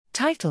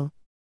Title: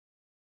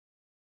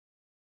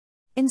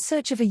 In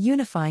Search of a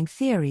Unifying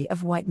Theory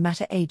of White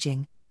Matter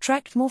Aging,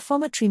 Tract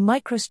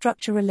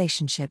Morphometry-Microstructure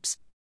Relationships.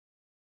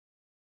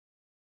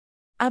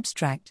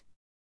 Abstract: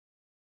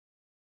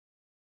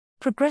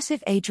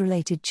 Progressive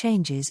age-related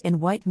changes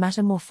in white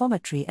matter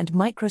morphometry and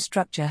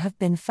microstructure have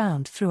been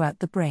found throughout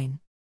the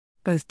brain.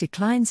 Both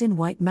declines in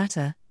white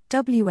matter,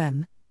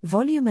 WM,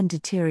 volume and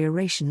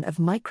deterioration of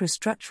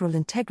microstructural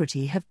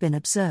integrity have been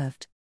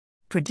observed.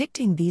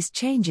 Predicting these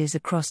changes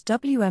across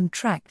WM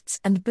tracts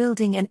and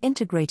building an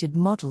integrated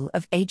model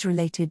of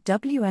age-related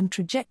WM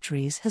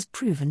trajectories has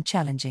proven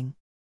challenging.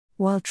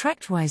 While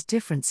tract-wise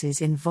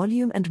differences in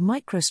volume and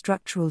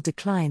microstructural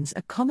declines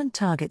are common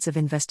targets of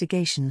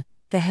investigation,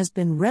 there has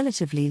been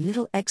relatively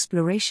little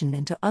exploration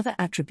into other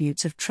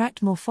attributes of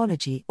tract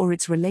morphology or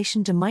its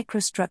relation to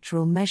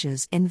microstructural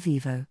measures in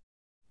vivo.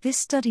 This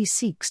study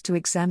seeks to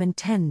examine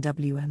 10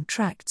 WM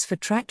tracts for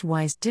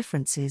tract-wise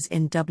differences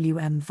in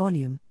WM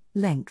volume,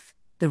 length,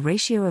 the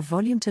ratio of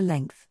volume to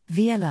length,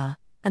 VLR,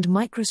 and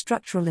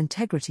microstructural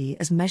integrity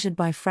as measured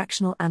by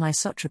fractional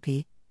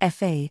anisotropy,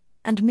 FA,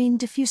 and mean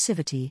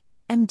diffusivity,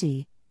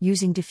 MD,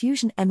 using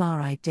diffusion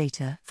MRI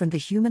data from the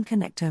Human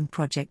Connectome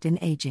Project in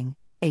Aging,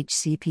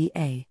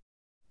 HCPA.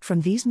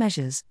 From these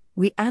measures,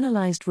 we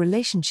analyzed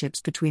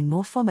relationships between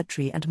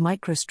morphometry and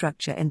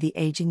microstructure in the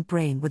aging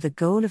brain with a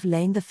goal of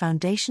laying the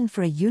foundation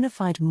for a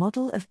unified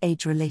model of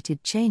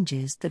age-related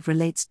changes that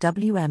relates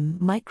WM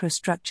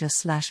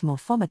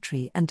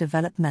microstructure/morphometry and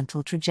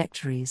developmental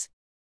trajectories.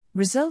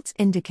 Results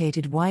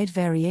indicated wide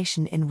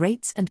variation in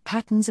rates and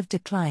patterns of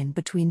decline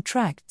between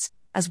tracts,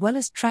 as well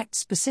as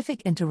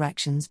tract-specific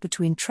interactions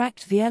between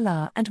tract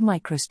VLR and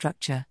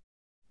microstructure.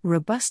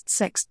 Robust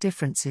sex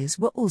differences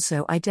were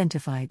also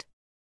identified.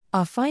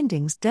 Our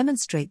findings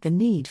demonstrate the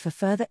need for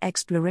further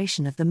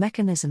exploration of the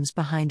mechanisms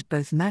behind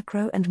both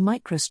macro and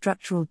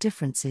microstructural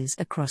differences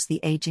across the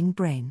aging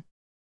brain.